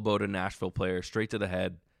up elbowed a Nashville player straight to the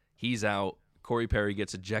head. He's out. Corey Perry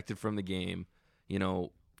gets ejected from the game. You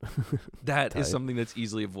know, that is something that's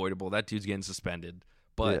easily avoidable. That dude's getting suspended.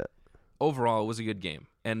 But overall, it was a good game.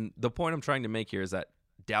 And the point I'm trying to make here is that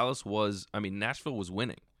Nashville was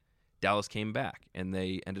winning. Dallas came back, and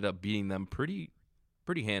they ended up beating them pretty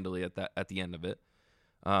handily at the end of it.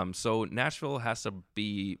 So Nashville has to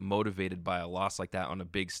be motivated by a loss like that on a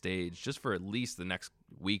big stage just for at least the next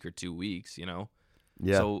week or 2 weeks, you know?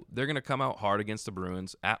 yeah, So they're going to come out hard against the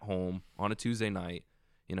Bruins at home on a Tuesday night.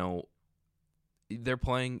 You know, they're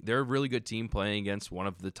a really good team playing against one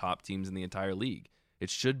of the top teams in the entire league. It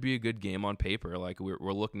should be a good game on paper. Like, we're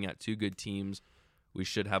looking at two good teams. We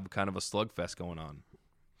should have kind of a slugfest going on.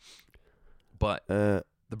 But the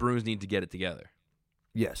Bruins need to get it together.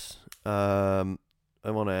 yes. I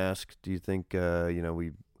want to ask, do you think,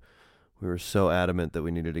 we were so adamant that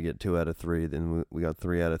we needed to get 2 out of 3, then we got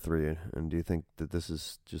 3 out of 3, and do you think that this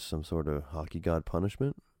is just some sort of hockey god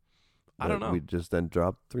punishment? I don't know. We just then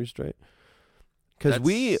dropped 3 straight?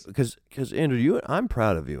 Because Andrew, I'm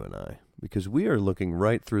proud of you and I, because we are looking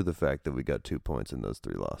right through the fact that we got 2 points in those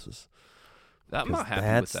 3 losses. I'm not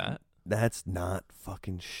happy with that. That's not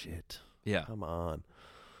fucking shit. Yeah. Come on.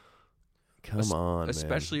 Come on,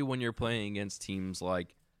 especially when you're playing against teams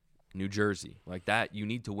like New Jersey. Like that, you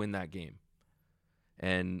need to win that game.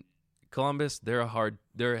 And Columbus, they're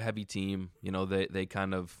a heavy team. You know,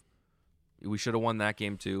 we should have won that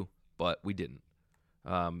game too, but we didn't.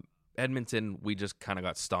 Edmonton, we just kind of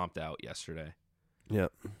got stomped out yesterday.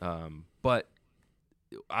 Yep. But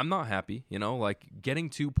I'm not happy, you know, like getting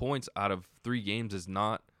 2 points out of 3 games is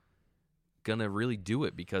not gonna really do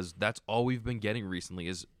it, because that's all we've been getting recently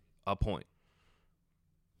is a point.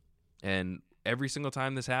 And every single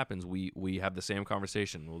time this happens, we have the same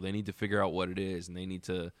conversation. Well, they need to figure out what it is, and they need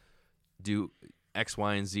to do X,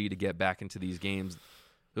 Y, and Z to get back into these games.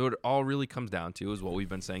 What it all really comes down to is what we've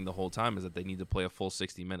been saying the whole time, is that they need to play a full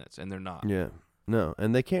 60 minutes, and they're not. Yeah. No,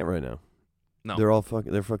 and they can't right now. No.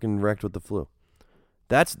 They're fucking wrecked with the flu.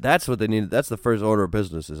 That's what they need. That's the first order of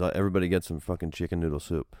business, is everybody get some fucking chicken noodle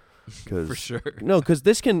soup. For sure. No, because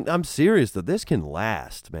I'm serious though, this can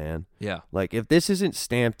last, man. Yeah. Like, if this isn't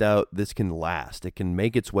stamped out, this can last. It can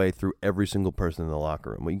make its way through every single person in the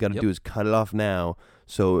locker room. What you got to do is cut it off now,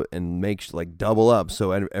 and make double up,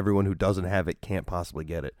 so everyone who doesn't have it can't possibly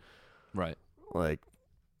get it. Right. Like,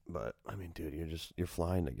 but I mean, dude, you're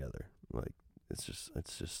flying together. Like, it's just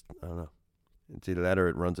I don't know. It's either that or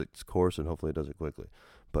it runs its course, and hopefully it does it quickly.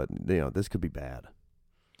 But this could be bad.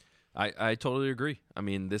 I totally agree. I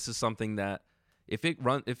mean, this is something that if it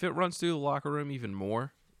runs through the locker room even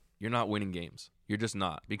more, you're not winning games. You're just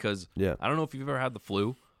not, because I don't know if you've ever had the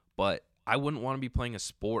flu, but I wouldn't want to be playing a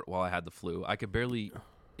sport while I had the flu. I could barely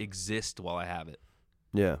exist while I have it.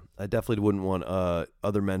 Yeah, I definitely wouldn't want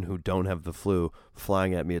other men who don't have the flu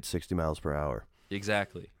flying at me at 60 miles per hour.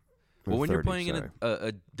 Exactly. But when you're playing in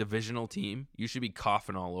a divisional team, you should be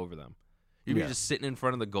coughing all over them. You'd be just sitting in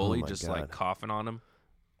front of the goalie, like coughing on him.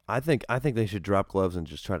 I think they should drop gloves and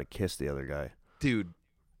just try to kiss the other guy. Dude,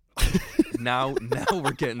 now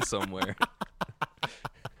we're getting somewhere.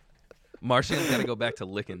 Martian's got to go back to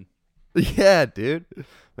licking. Yeah, dude.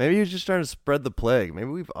 Maybe he was just trying to spread the plague. Maybe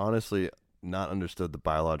we've honestly not understood the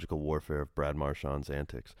biological warfare of Brad Marchand's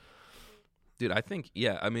antics. Dude, I think,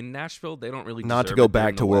 I mean, Nashville, they don't really not to go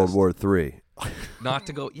back to World War III. Not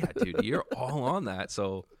to go, dude, you're all on that,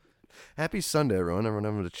 so. Happy Sunday, everyone. Everyone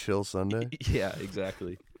having a chill Sunday? Yeah,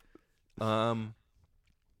 exactly. I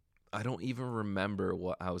don't even remember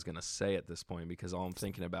what I was going to say at this point, because all I'm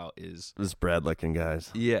thinking about is... This Brad licking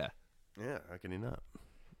guys. Yeah. Yeah, how can you not?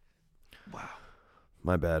 Wow.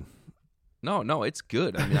 My bad. No, it's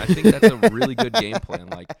good. I mean, I think that's a really good game plan.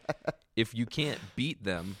 Like, if you can't beat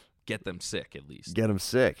them, get them sick at least. Get them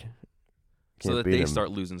sick. So that they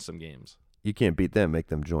start losing some games. You can't beat them, make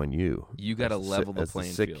them join you. You got to level the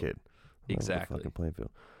playing sick field. Kid. Exactly. Fucking playing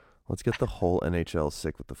field. Let's get the whole NHL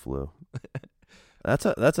sick with the flu.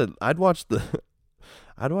 I'd watch the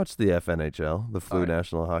FNHL, the Flu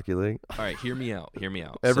National Hockey League. All right, hear me out.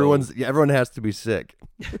 Everyone has to be sick.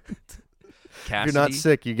 Cassidy, if you're not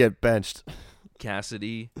sick, you get benched.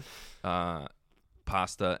 Cassidy,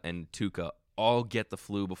 Pasta, and Tuukka all get the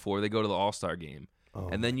flu before they go to the All-Star game. Oh,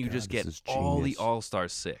 and then you just get all the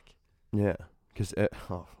All-Stars sick. Yeah, because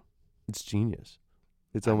it's genius.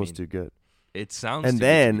 It's almost too good. It sounds And too good to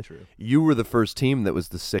then be true. you were the first team that was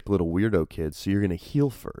the sick little weirdo kid, so you're going to heal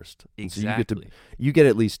first. And so Exactly. you get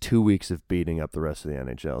at least 2 weeks of beating up the rest of the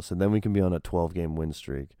NHL. So then we can be on a 12-game win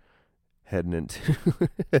streak heading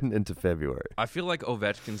into February. I feel like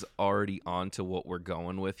Ovechkin's already on to what we're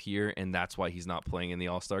going with here, and that's why he's not playing in the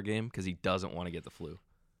All-Star game, because he doesn't want to get the flu.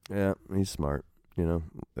 Yeah, he's smart. You know,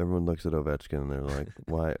 everyone looks at Ovechkin and they're like,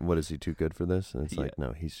 "Why? What is he too good for this?" And it's like,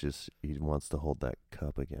 no, he wants to hold that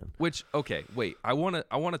cup again. Which, okay, wait, I want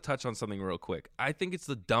to touch on something real quick. I think it's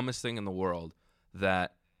the dumbest thing in the world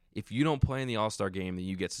that if you don't play in the All-Star game, then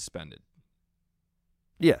you get suspended.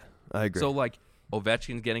 Yeah, I agree. So, like,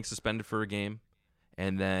 Ovechkin's getting suspended for a game,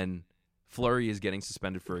 and then Fleury is getting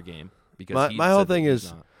suspended for a game because my whole thing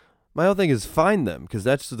is find them, because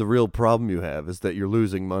that's the real problem you have, is that you're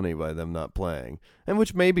losing money by them not playing, and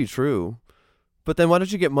which may be true. But then why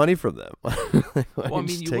don't you get money from them? Well, I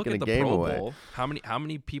mean, you look at the Pro Bowl. How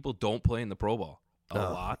many people don't play in the Pro Bowl? A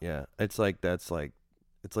lot. Yeah, it's like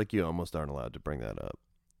you almost aren't allowed to bring that up.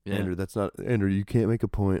 Yeah. Andrew, you can't make a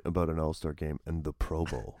point about an All-Star game and the Pro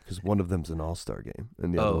Bowl, because one of them's an All-Star game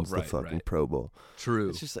and the other one's the fucking Pro Bowl. True.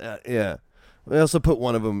 It's just yeah. They also put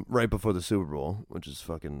one of them right before the Super Bowl, which is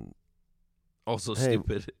fucking also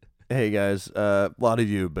stupid. Hey guys, a lot of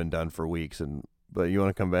you have been done for weeks, but you want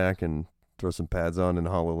to come back and throw some pads on in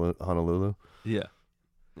Honolulu? Yeah.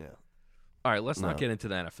 Yeah. All right, let's not get into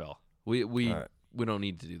the NFL. We don't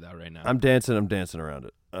need to do that right now. I'm dancing around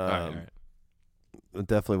it. All right. I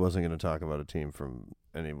definitely wasn't going to talk about a team from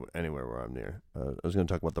anywhere where I'm near. I was going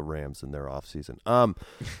to talk about the Rams and their off season.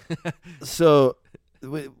 So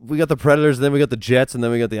we got the Predators, then we got the Jets, and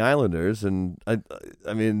then we got the Islanders, and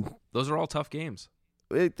I mean, those are all tough games.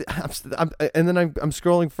 And then I'm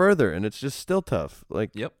scrolling further, and it's just still tough.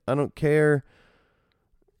 Like, yep. I don't care.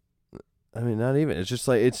 I mean, not even. It's just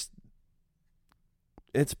like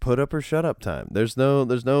it's put up or shut up time. There's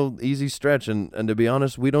no easy stretch, and to be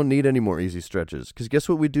honest, we don't need any more easy stretches, because guess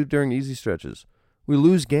what we do during easy stretches? We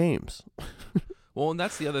lose games. Well, and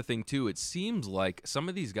that's the other thing too. It seems like some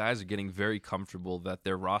of these guys are getting very comfortable that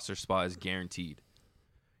their roster spot is guaranteed.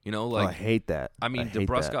 You know, like, I hate that. I mean,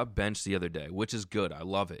 DeBrusque got benched the other day, which is good. I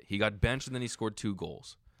love it. He got benched and then he scored 2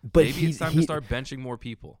 goals. But maybe it's time to start benching more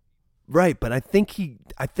people. Right, but I think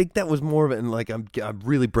that was more of it, and like I'm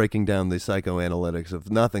really breaking down the psychoanalytics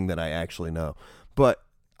of nothing that I actually know. But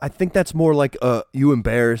I think that's more like you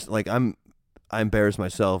embarrassed, like I embarrassed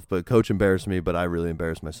myself, but coach embarrassed me, but I really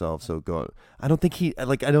embarrassed myself. So I don't think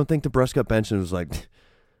DeBrusque got benched and was like,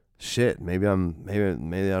 shit, maybe I don't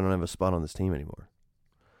have a spot on this team anymore.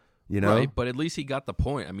 You know? Right, but at least he got the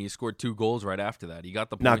point. I mean, he scored 2 goals right after that. He got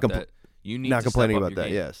the point that you need not to complaining step up about that.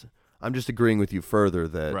 your game. Yes, I'm just agreeing with you further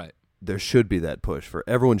that there should be that push for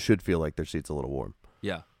everyone. Should feel like their seat's a little warm.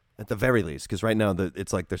 Yeah, at the very least, because right now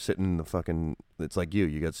it's like they're sitting in the fucking. It's like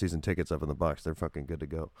you got season tickets up in the box. They're fucking good to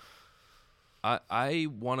go. I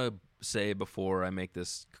want to say before I make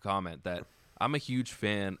this comment that I'm a huge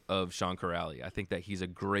fan of Sean Corrali. I think that he's a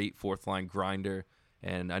great fourth line grinder,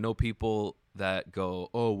 and I know people that go,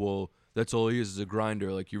 oh well, that's all he is a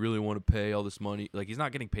grinder. Like, you really want to pay all this money? Like, he's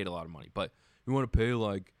not getting paid a lot of money, but you want to pay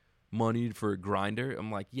like money for a grinder?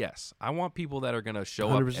 I'm like, yes. I want people that are gonna show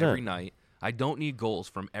 100%. Up every night. I don't need goals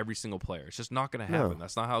from every single player. It's just not gonna happen. No.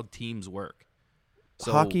 That's not how teams work.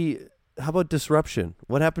 So, hockey. How about disruption?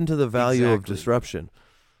 What happened to the value of disruption?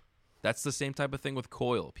 That's the same type of thing with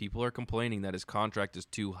Coyle. People are complaining that his contract is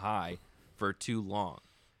too high for too long.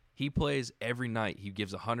 He plays every night. He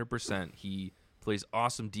gives 100%. He plays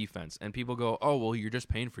awesome defense. And people go, oh, well, you're just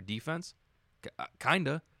paying for defense?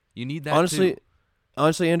 Kinda. You need that too.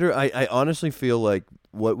 Honestly, Andrew, I honestly feel like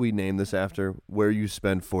what we name this after, where you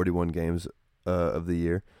spend 41 games of the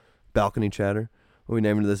year, balcony chatter, what we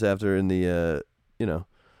named this after in the,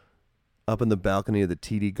 up in the balcony of the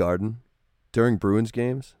TD Garden during Bruins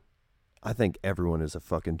games, I think everyone is a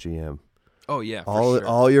fucking GM. Oh yeah,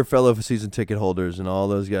 all your fellow season ticket holders and all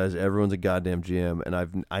those guys, everyone's a goddamn GM.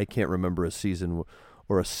 And I can't remember a season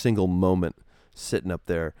or a single moment sitting up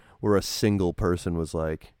there where a single person was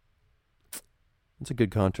like, "It's a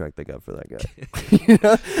good contract they got for that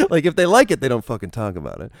guy." Like, if they like it, they don't fucking talk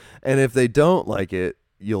about it, and if they don't like it,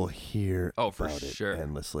 you'll hear about it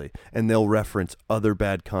endlessly, and they'll reference other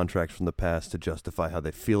bad contracts from the past to justify how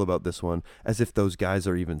they feel about this one, as if those guys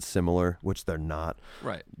are even similar, which they're not.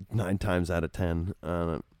 Right. 9 times out of 10,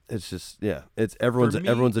 it's just it's everyone's a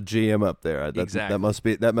GM up there.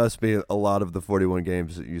 Exactly. That must be a lot of the 41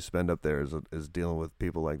 games that you spend up there is dealing with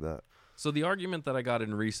people like that. So the argument that I got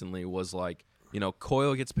in recently was like,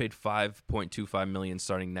 Coyle gets paid $5.25 million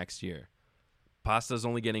starting next year. Pasta's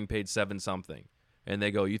only getting paid 7 something. And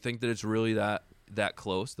they go, you think that it's really that that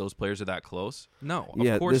close. Those players are that close. No,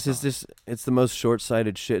 Yeah, of course this not. is just it's the most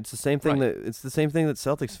short-sighted shit. It's the same thing Right. that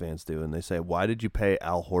Celtics fans do, and they say, "Why did you pay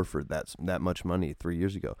Al Horford that much money 3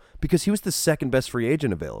 years ago?" Because he was the second best free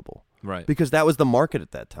agent available. Right. Because that was the market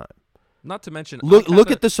at that time. Not to mention,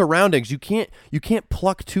 Look at the surroundings. You can't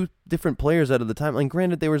pluck two different players out of the time. Like,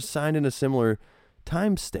 granted, they were signed in a similar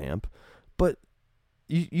time stamp, but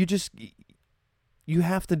you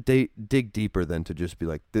have to dig deeper than to just be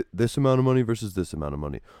like this amount of money versus this amount of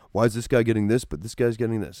money. Why is this guy getting this, but this guy's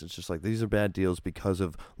getting this? It's just like these are bad deals because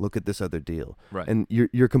of look at this other deal, Right. and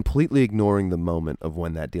you're completely ignoring the moment of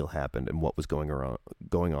when that deal happened and what was going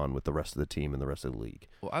on with the rest of the team and the rest of the league.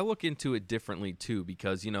 Well, I look into it differently too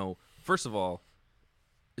because first of all,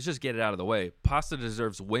 let's just get it out of the way. Pasta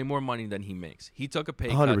deserves way more money than he makes. He took a pay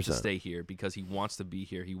cut 100%. to stay here because he wants to be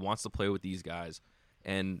here. He wants to play with these guys,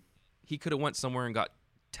 and he could have went somewhere and got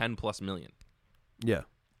 10 plus million. Yeah,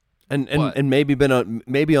 and But-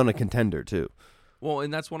 maybe on a contender too. Well,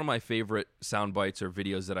 and that's one of my favorite sound bites or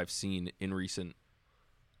videos that I've seen in recent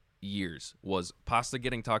years was Pasta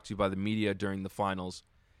getting talked to by the media during the finals,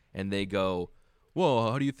 and they go,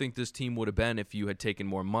 well, how do you think this team would have been if you had taken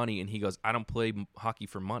more money? And he goes, I don't play hockey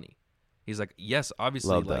for money. He's like, yes,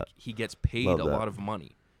 obviously, Love like that. he gets paid Love a that. lot of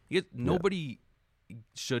money. Nobody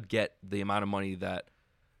should get the amount of money that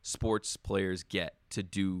sports players get to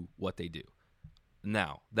do what they do.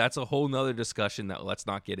 Now, that's a whole nother discussion that let's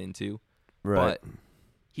not get into. Right. But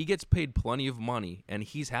he gets paid plenty of money, and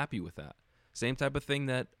he's happy with that. Same type of thing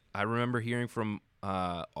that I remember hearing from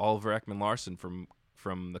Oliver Ekman-Larsson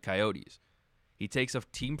from the Coyotes. He takes a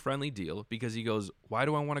team-friendly deal because he goes, why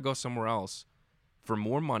do I want to go somewhere else for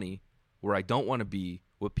more money where I don't want to be,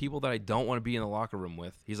 with people that I don't want to be in the locker room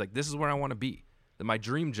with? He's like, this is where I want to be. My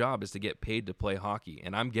dream job is to get paid to play hockey,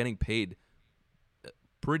 and I'm getting paid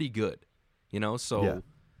pretty good, So Yeah.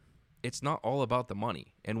 it's not all about the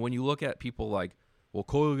money. And when you look at people like, well,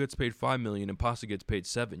 Coyle gets paid $5 million and Pasta gets paid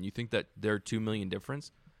 $7 million, you think that they're $2 million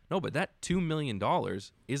difference? No, but that $2 million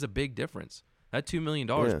is a big difference. That $2 million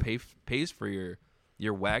pays for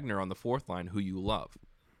your Wagner on the fourth line, who you love,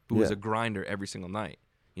 who is Yeah. a grinder every single night.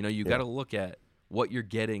 You got to look at what you're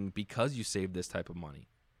getting because you save this type of money.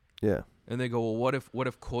 Yeah. And they go, well, what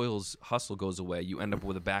if Coyle's hustle goes away? You end up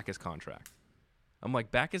with a Backus contract. I'm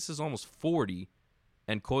like, Backus is almost 40,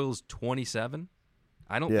 and Coyle's 27.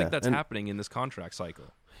 I don't Yeah, think that's and- happening in this contract cycle.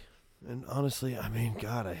 And honestly, I mean,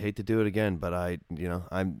 God, I hate to do it again, but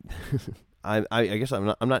I'm, I guess I'm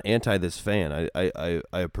not anti this fan. I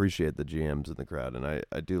appreciate the GMs in the crowd, and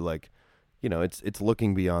I do like, it's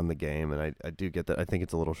looking beyond the game, and I do get that. I think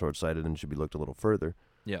it's a little short sighted and should be looked a little further.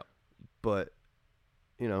 Yeah. But,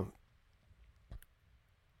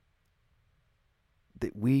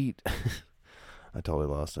 I totally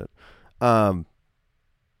lost it.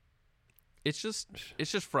 It's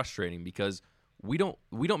just frustrating because we don't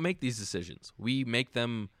make these decisions. We make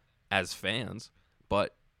them as fans,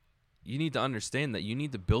 but you need to understand that you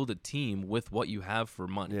need to build a team with what you have for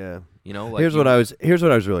money. Yeah. Like here's what I was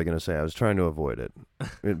really going to say. I was trying to avoid it,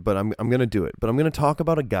 but I'm going to do it. But I'm going to talk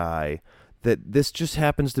about a guy that this just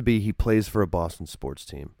happens to be. He plays for a Boston sports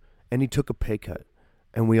team, and he took a pay cut,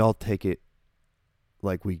 and we all take it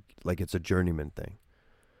like it's a journeyman thing,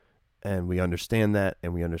 and we understand that,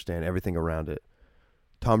 and we understand everything around it.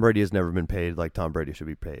 Tom Brady has never been paid like Tom Brady should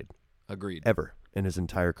be paid. Agreed. Ever in his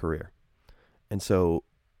entire career, and so.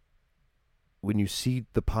 When you see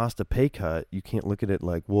the Pasta pay cut, you can't look at it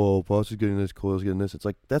like, whoa, Pasta's getting this, Coyle's getting this. It's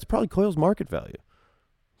like, that's probably Coyle's market value.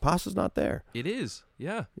 Pasta's not there. It is.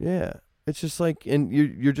 Yeah. Yeah. It's just like, and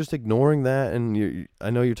you're just ignoring that. And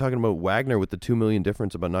I know you're talking about Wagner with the $2 million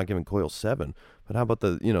difference about not giving Coyle 7, but how about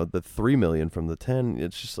the $3 million from the 10?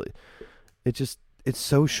 It's just like, it's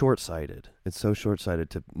so short-sighted. It's so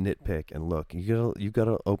short-sighted to nitpick and look. You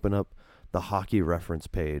gotta open up the hockey reference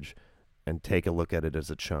page and take a look at it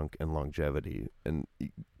as a chunk and longevity, and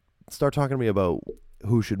start talking to me about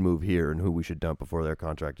who should move here and who we should dump before their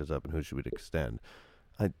contract is up and who should we extend.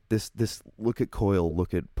 This look at Coyle,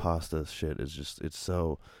 look at Pasta shit is just it's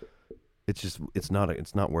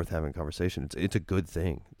not worth having a conversation. It's a good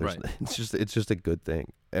thing. Right. It's just a good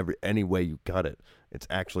thing. Any way you cut it, it's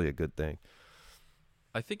actually a good thing.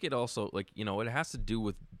 I think it also it has to do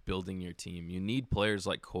with building your team. You need players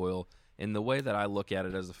like Coyle. And the way that I look at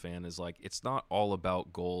it as a fan is like, it's not all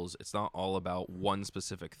about goals. It's not all about one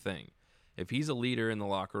specific thing. If he's a leader in the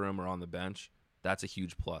locker room or on the bench, that's a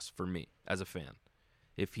huge plus for me as a fan.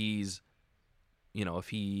 If he's, if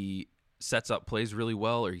he sets up plays really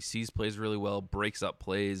well or he sees plays really well, breaks up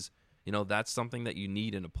plays, that's something that you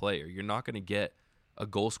need in a player. You're not going to get a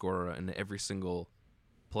goal scorer in every single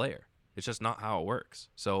player. It's just not how it works.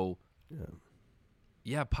 So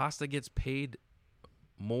yeah, Pasta gets paid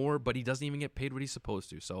more, but he doesn't even get paid what he's supposed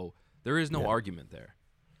to. So there is no argument there.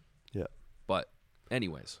 Yeah. But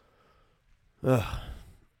anyways, we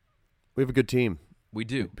have a good team. we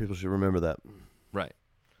do. People should remember that. Right.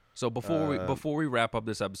 So before we wrap up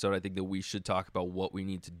this episode, I think that we should talk about what we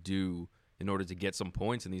need to do in order to get some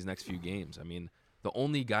points in these next few games. I mean, the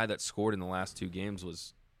only guy that scored in the last 2 games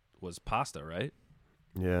was Pasta, right?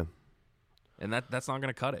 Yeah. And that's not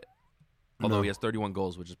going to cut it. Although he has 31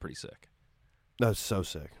 goals, which is pretty sick. That's so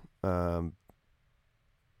sick. But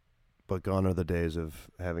gone are the days of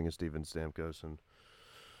having a Steven Stamkos and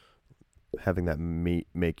having that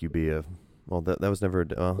make you be a... Well, that was never...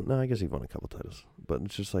 no, I guess he won a couple titles. But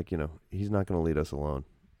it's just like, he's not going to lead us alone.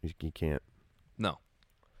 He can't. No.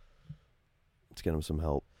 Let's get him some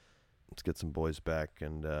help. Let's get some boys back.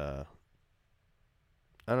 And, I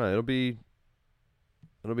don't know. It'll be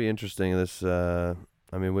interesting. This...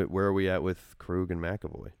 I mean, where are we at with Krug and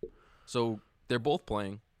McAvoy? So they're both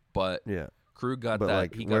playing, but Yeah. Krug got But, that.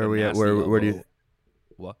 like, He got where a are we at? nasty Where do you... elbow.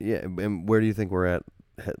 What? Yeah, and where do you think we're at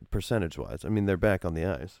percentage-wise? I mean, they're back on the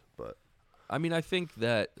ice, but... I mean, I think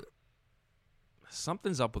that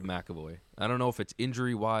something's up with McAvoy. I don't know if it's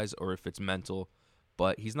injury-wise or if it's mental,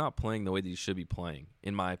 but he's not playing the way that he should be playing,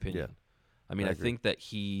 in my opinion. Yeah. I mean, I agree. think that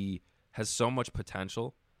he has so much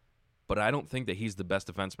potential, but I don't think that he's the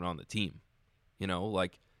best defenseman on the team.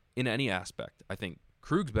 Like in any aspect. I think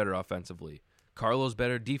Krug's better offensively. Carlo's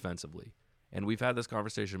better defensively. And we've had this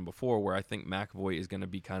conversation before where I think McAvoy is going to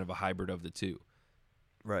be kind of a hybrid of the two.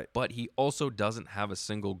 Right. But he also doesn't have a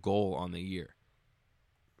single goal on the year.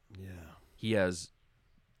 Yeah. He has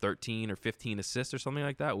 13 or 15 assists or something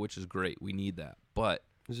like that, which is great. We need that. But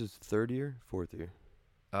This is third year? Fourth year?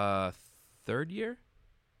 third year?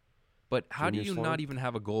 But how do Junior you slump? not even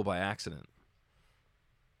have a goal by accident?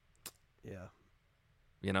 Yeah.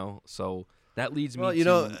 So that leads me Well,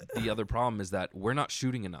 to the other problem is that we're not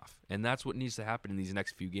shooting enough. And that's what needs to happen in these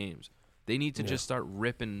next few games. They need to just start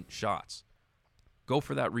ripping shots. Go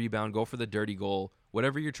for that rebound. Go for the dirty goal.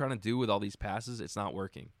 Whatever you're trying to do with all these passes, it's not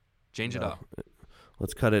working. Change it up.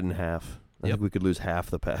 Let's cut it in half. I think we could lose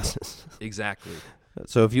half the passes. Exactly.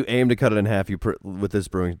 So if you aim to cut it in half, with this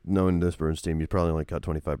knowing this Bruins team, you probably only cut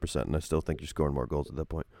 25%, and I still think you're scoring more goals at that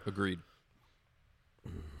point. Agreed.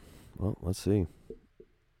 Well, let's see.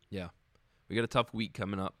 Yeah. We got a tough week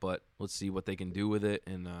coming up, but let's see what they can do with it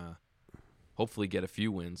and hopefully get a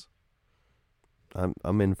few wins.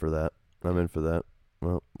 I'm in for that.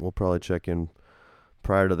 Well, we'll probably check in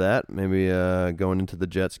prior to that. Maybe going into the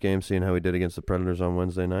Jets game, seeing how we did against the Predators on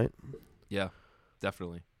Wednesday night. Yeah,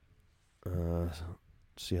 definitely.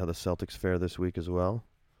 See how the Celtics fare this week as well.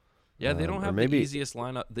 Yeah, they don't have maybe- the easiest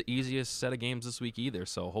lineup, the easiest set of games this week either.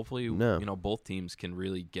 So hopefully, both teams can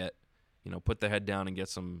really get, put their head down and get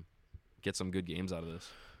some good games out of this.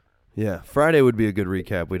 Yeah, Friday would be a good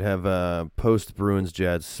recap. We'd have post Bruins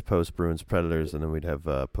Jets, post Bruins Predators, and then we'd have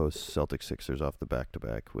post Celtics Sixers off the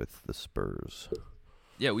back-to-back with the Spurs.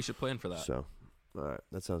 Yeah, we should plan for that. So, all right,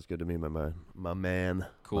 that sounds good to me, my man.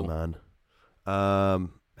 Cool. My man.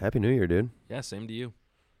 Happy New Year, dude. Yeah, same to you.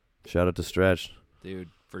 Shout out to Stretch. Dude,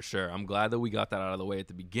 for sure. I'm glad that we got that out of the way at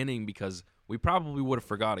the beginning because we probably would have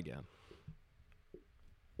forgot again.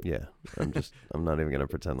 Yeah, I'm not even gonna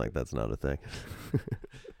pretend like that's not a thing.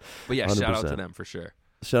 But yeah, shout out to 100%. them for sure.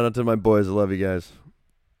 Shout out to my boys. I love you guys.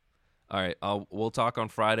 All right, we'll talk on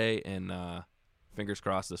Friday and fingers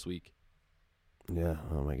crossed this week. Yeah.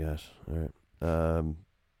 Oh my gosh. All right.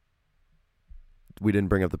 We didn't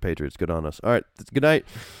bring up the Patriots. Good on us. All right. Good night.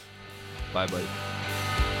 Bye, buddy.